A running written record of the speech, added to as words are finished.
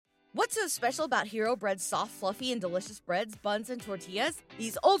What's so special about Hero Bread's soft, fluffy, and delicious breads, buns, and tortillas?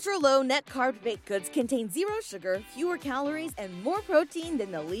 These ultra-low net-carb baked goods contain zero sugar, fewer calories, and more protein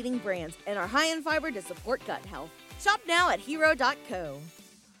than the leading brands, and are high in fiber to support gut health. Shop now at hero.co.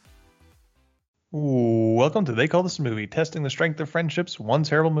 Welcome to They Call This a Movie, testing the strength of friendships one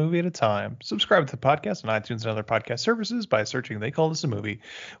terrible movie at a time. Subscribe to the podcast on iTunes and other podcast services by searching They Call This a Movie.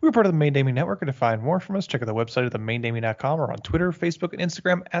 We're part of the Main Damie Network, and to find more from us, check out the website at themaindamie.com or on Twitter, Facebook, and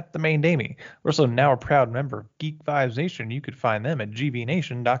Instagram at The Main Damie. We're also now a proud member of Geek Vibes Nation. You could find them at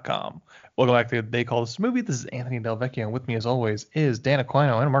gvnation.com. Welcome back to They Call This a Movie. This is Anthony Del Vecchio, and with me as always is Dan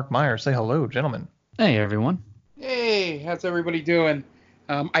Aquino and Mark Meyer. Say hello, gentlemen. Hey, everyone. Hey, how's everybody doing?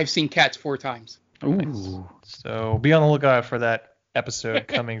 I've seen Cats 4 times. Ooh. Nice. So be on the lookout for that episode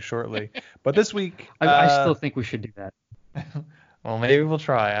coming shortly. But this week... I still think we should do that. Well, maybe we'll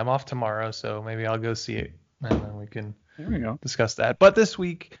try. I'm off tomorrow, so maybe I'll go see it, and then we can discuss that. But this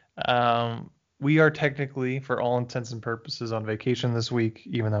week, we are technically, for all intents and purposes, on vacation this week,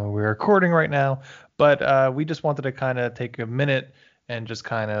 even though we're recording right now. But we just wanted to kind of take a minute and just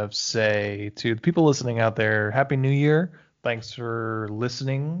kind of say to the people listening out there, Happy New Year. Thanks for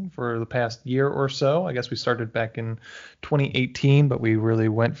listening for the past year or so. I guess we started back in 2018, but we really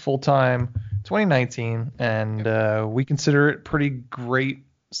went full-time 2019, and we consider it pretty great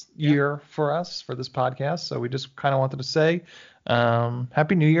year for us for this podcast. So we just kind of wanted to say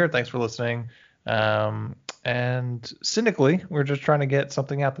Happy New Year. Thanks for listening. And cynically, we're just trying to get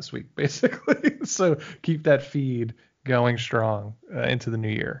something out this week, basically. So keep that feed going strong into the new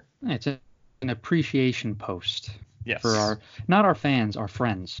year. It's an appreciation post. Yes. For not our fans, our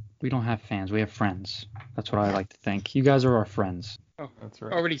friends. We don't have fans. We have friends. That's what I like to think. You guys are our friends. Oh, that's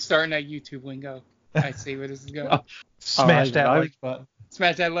right. Already starting that YouTube lingo. I see where this is going. Smash that like button.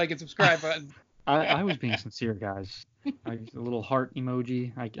 Smash that like and subscribe button. I was being sincere, guys. A little heart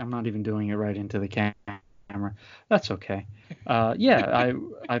emoji. I'm not even doing it right into the camera. That's okay.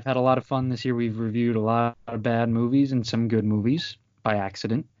 I've had a lot of fun this year. We've reviewed a lot of bad movies and some good movies by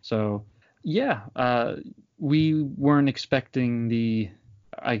accident. So, yeah. We weren't expecting the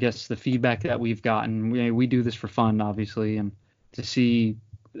feedback that we've gotten. We do this for fun, obviously, and to see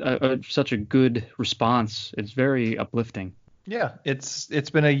such a good response, it's very uplifting. Yeah, it's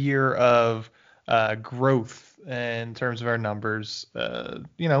been a year of growth in terms of our numbers.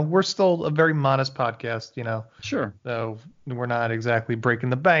 We're still a very modest podcast, Sure. So we're not exactly breaking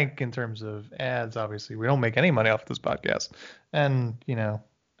the bank in terms of ads. Obviously, we don't make any money off this podcast, and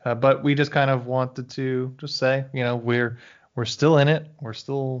but we just kind of wanted to just say, we're still in it. We're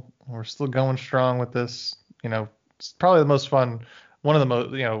still going strong with this. It's probably the most fun. One of the most,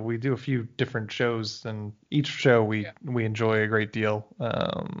 we do a few different shows, and each show we enjoy a great deal.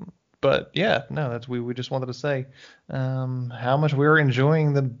 But yeah, no, we just wanted to say how much we're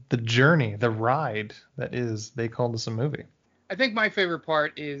enjoying the journey, the ride that is They Called This a Movie. I think my favorite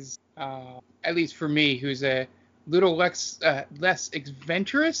part is, at least for me, who's a little less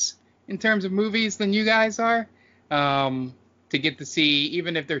adventurous in terms of movies than you guys are, to get to see,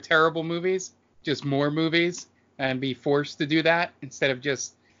 even if they're terrible movies, just more movies and be forced to do that instead of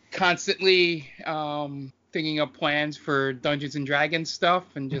just constantly thinking up plans for Dungeons and Dragons stuff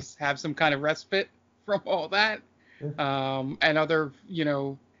and just have some kind of respite from all that, and other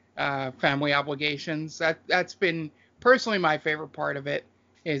family obligations. That's been personally my favorite part of it.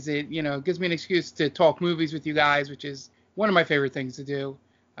 Is it, gives me an excuse to talk movies with you guys, which is one of my favorite things to do,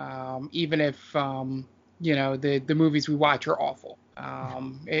 even if, the movies we watch are awful.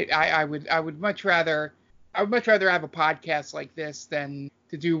 I would much rather have a podcast like this than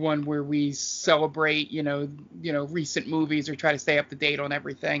to do one where we celebrate, recent movies or try to stay up to date on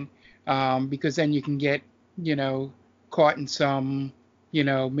everything, because then you can get, caught in some,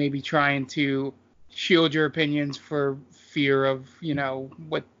 maybe trying to shield your opinions for fear of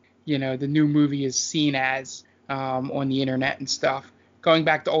what the new movie is seen as on the internet and stuff. Going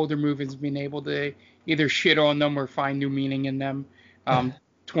back to older movies, being able to either shit on them or find new meaning in them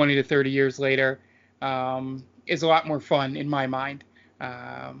 20 to 30 years later is a lot more fun in my mind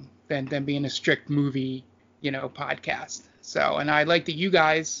than being a strict movie podcast. So, and I like that you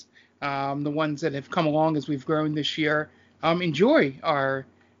guys, the ones that have come along as we've grown this year, enjoy our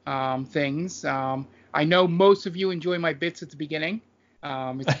things. I know most of you enjoy my bits at the beginning.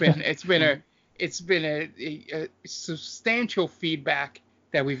 It's been a substantial feedback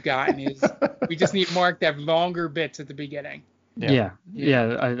that we've gotten. Is we just need Mark to have longer bits at the beginning. Yeah.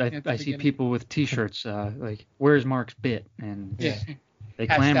 I see people with T-shirts like, "Where's Mark's bit?" and they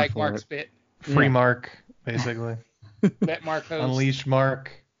clamor for Mark's it. bit. Free Mark, basically. Let Mark host. Unleash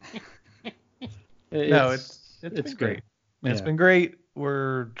Mark. No, it's great. It's been great.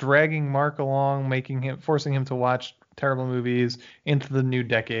 we're dragging Mark along, forcing him to watch terrible movies into the new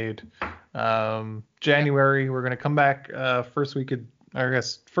decade. January, we're gonna come back first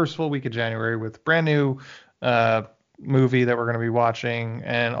full week of January with brand new movie that we're gonna be watching,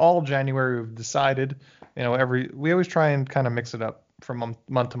 and all January we've decided, we always try and kind of mix it up from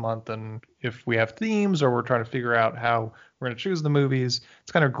month to month, and if we have themes or we're trying to figure out how we're going to choose the movies,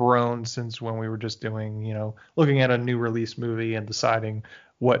 it's kind of grown since when we were just doing, looking at a new release movie and deciding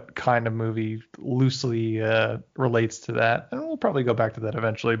what kind of movie loosely relates to that. And we'll probably go back to that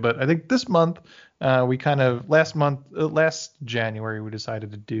eventually. But I think this month, last January, we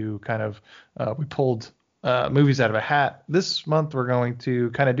decided to do we pulled movies out of a hat. This month, we're going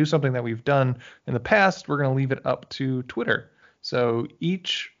to kind of do something that we've done in the past. We're going to leave it up to Twitter. So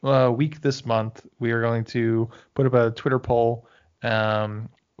each week this month, we are going to put up a Twitter poll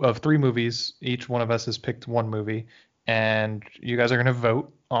of 3 movies. Each one of us has picked one movie, and you guys are going to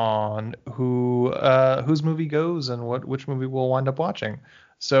vote on whose movie goes and which movie we'll wind up watching.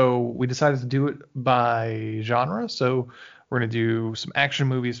 So we decided to do it by genre. So we're going to do some action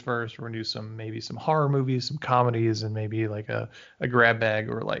movies first. We're going to do maybe some horror movies, some comedies, and maybe like a grab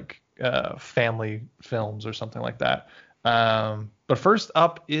bag or like family films or something like that. But first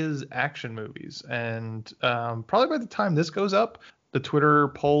up is action movies, and probably by the time this goes up, the Twitter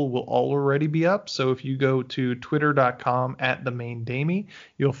poll will already be up. So if you go to twitter.com/themaindamie,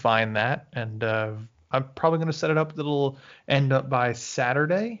 you'll find that, and I'm probably going to set it up that it'll end up by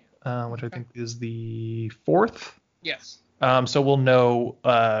Saturday, which I think is the 4th. Yes. So we'll know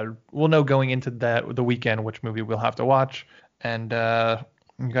going into the weekend which movie we'll have to watch, and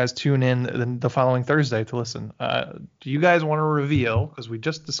you guys tune in the following Thursday to listen. Do you guys want to reveal, because we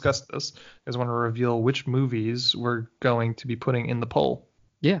just discussed this, you guys want to reveal which movies we're going to be putting in the poll?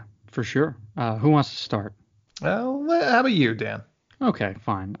 Yeah, for sure. Who wants to start? Well, how about you, Dan? Okay,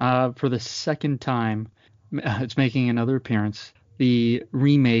 fine. For the second time, it's making another appearance. The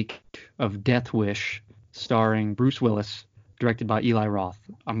remake of Death Wish, starring Bruce Willis, directed by Eli Roth.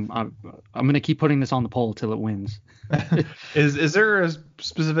 I'm going to keep putting this on the poll till it wins. Is there a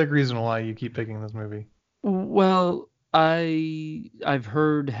specific reason why you keep picking this movie? Well, I've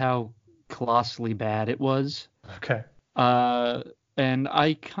heard how colossally bad it was. Okay. And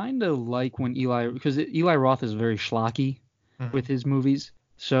I kind of like when because Eli Roth is very schlocky with his movies.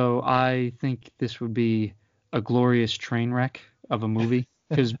 So I think this would be a glorious train wreck of a movie,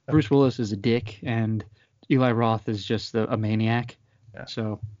 because Bruce Willis is a dick and Eli Roth is just a maniac. Yeah.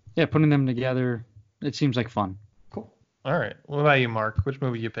 So yeah, putting them together, it seems like fun. Cool. All right. What about you, Mark? Which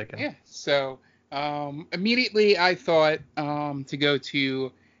movie are you picking? Yeah. So immediately I thought to go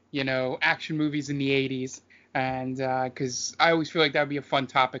to, action movies in the 80s. And because I always feel like that would be a fun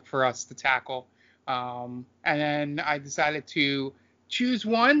topic for us to tackle. And then I decided to choose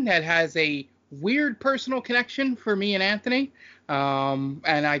one that has a weird personal connection for me and Anthony. And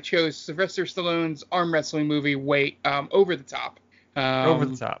I chose Sylvester Stallone's arm wrestling movie, Over the Top. Over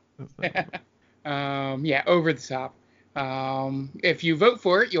the Top. Yeah, Over the Top. If you vote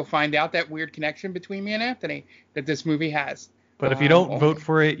for it, you'll find out that weird connection between me and Anthony that this movie has. But if you don't vote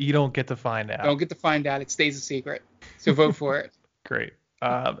for it, you don't get to find out. Don't get to find out. It stays a secret. So vote for it. Great.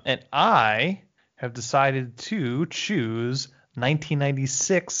 And I have decided to choose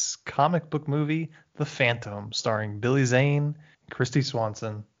 1996 comic book movie The Phantom, starring Billy Zane and Christy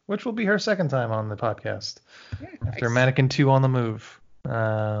Swanson, which will be her second time on the podcast after Mannequin 2 on the Move.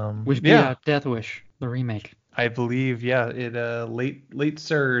 Which be Death Wish, the remake. I believe, it late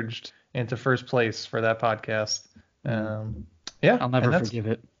surged into first place for that podcast. I'll never forgive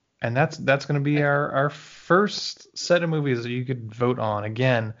it. And that's going to be our first set of movies that you could vote on.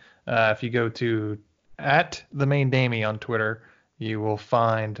 Again, if you go to @themaindamie on Twitter, you will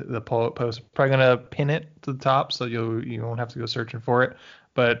find the post. Probably going to pin it to the top, so you won't have to go searching for it.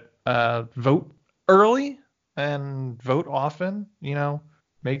 But vote early and vote often.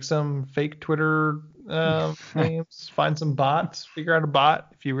 Make some fake Twitter names, find some bots, figure out a bot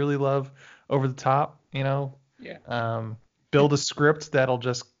if you really love Over the Top. Build a script that'll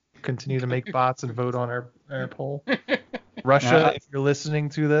just continue to make bots and vote on our poll. Russia, if you're listening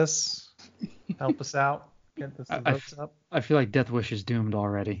to this, help us out. Get the votes up. I feel like Death Wish is doomed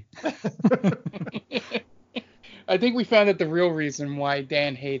already. I think we found out the real reason why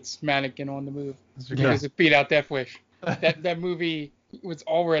Dan hates Mannequin on the Move. Because it beat out Death Wish. That movie was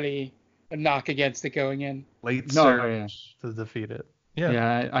already a knock against it going in. Late surge to defeat it.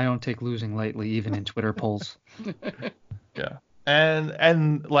 Yeah, I don't take losing lightly, even in Twitter polls. Yeah. And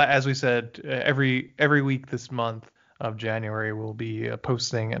as we said, every week this month of January we'll be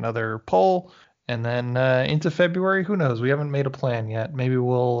posting another poll, And then into February, who knows? We haven't made a plan yet. Maybe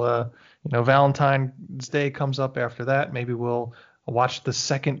we'll, Valentine's Day comes up after that. Maybe we'll watch the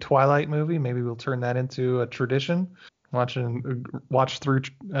second Twilight movie. Maybe we'll turn that into a tradition. Watch through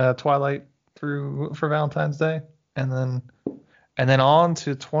Twilight for Valentine's Day, and then on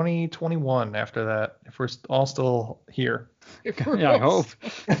to 2021 after that, if we're all still here. Yeah, I hope.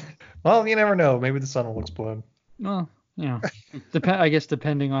 Well, you never know. Maybe the sun will explode. Well, I guess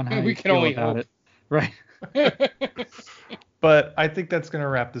depending on how we you can feel only about hope. it. Right. But I think that's going to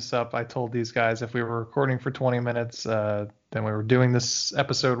wrap this up. I told these guys if we were recording for 20 minutes, then we were doing this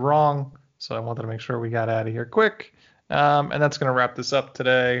episode wrong. So I wanted to make sure we got out of here quick. And that's going to wrap this up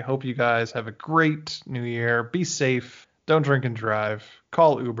today. Hope you guys have a great new year. Be safe. Don't drink and drive.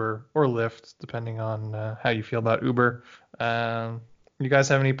 Call Uber or Lyft, depending on how you feel about Uber. You guys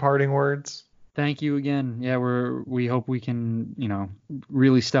have any parting words? Thank you again. Yeah, we hope we can,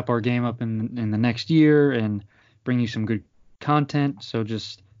 really step our game up in the next year and bring you some good content. So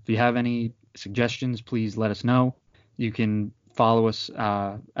just if you have any suggestions, please let us know. You can follow us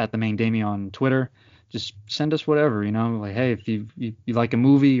at the Main Damie on Twitter. Just send us whatever, like, hey, if you like a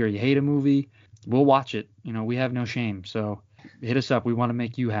movie or you hate a movie, we'll watch it. We have no shame. So hit us up. We want to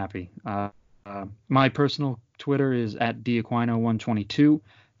make you happy. My personal Twitter is at DAquino122.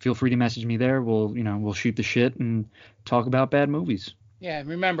 Feel free to message me there. We'll shoot the shit and talk about bad movies. Yeah, and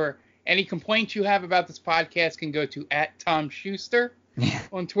remember, any complaints you have about this podcast can go to @TomSchuster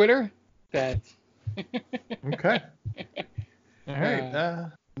on Twitter. That's okay. All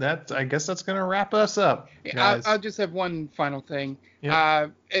right. I guess that's gonna wrap us up. I'll just have one final thing.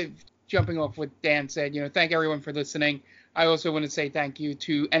 Yep. Jumping off what Dan said, thank everyone for listening. I also want to say thank you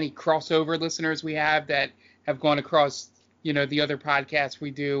to any crossover listeners we have that have gone across, the other podcasts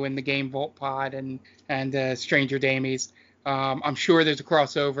we do in the Game Vault Pod and Stranger Damies. I'm sure there's a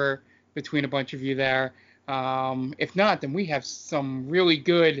crossover between a bunch of you there. If not, then we have some really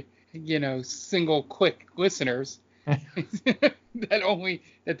good, single quick listeners that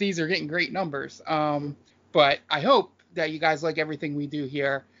these are getting great numbers. But I hope that you guys like everything we do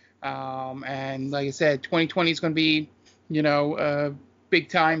here. And like I said, 2020 is going to be, a big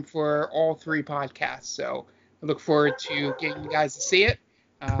time for all three podcasts. So I look forward to getting you guys to see it.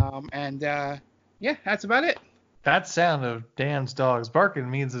 That's about it. That sound of Dan's dogs barking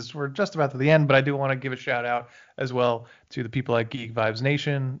means we're just about to the end, but I do want to give a shout out as well to the people at Geek Vibes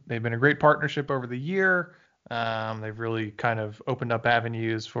Nation. They've been a great partnership over the year. They've really kind of opened up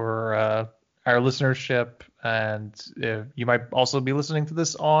avenues for our listenership, and you might also be listening to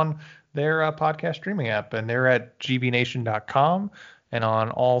this on their podcast streaming app, and they're at gvnation.com and on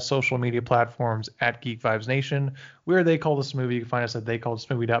all social media platforms at Geek Vibes Nation. We're They Call This Movie. You can find us at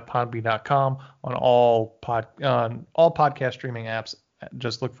theycallthismovie.podbean.com on all podcast streaming apps.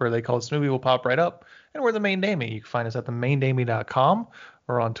 Just look for They Call This Movie. We'll pop right up. And we're The Main Damie. You can find us at themaindamie.com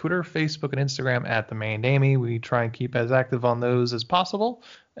or on Twitter, Facebook, and Instagram at The Main Damie. We try and keep as active on those as possible,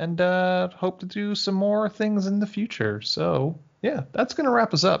 and hope to do some more things in the future. So yeah, that's going to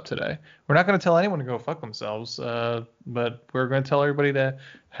wrap us up today. We're not going to tell anyone to go fuck themselves, but we're going to tell everybody to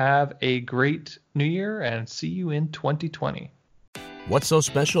have a great new year and see you in 2020. What's so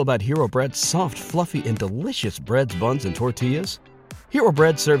special about Hero Bread's soft, fluffy, and delicious breads, buns, and tortillas? Hero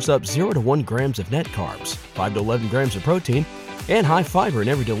Bread serves up 0 to 1 grams of net carbs, 5 to 11 grams of protein, and high fiber in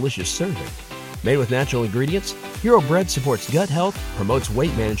every delicious serving. Made with natural ingredients, Hero Bread supports gut health, promotes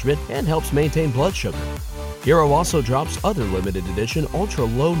weight management, and helps maintain blood sugar. Hero also drops other limited edition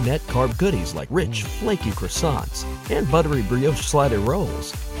ultra-low net carb goodies like rich, flaky croissants and buttery brioche slider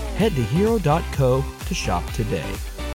rolls. Head to hero.co to shop today.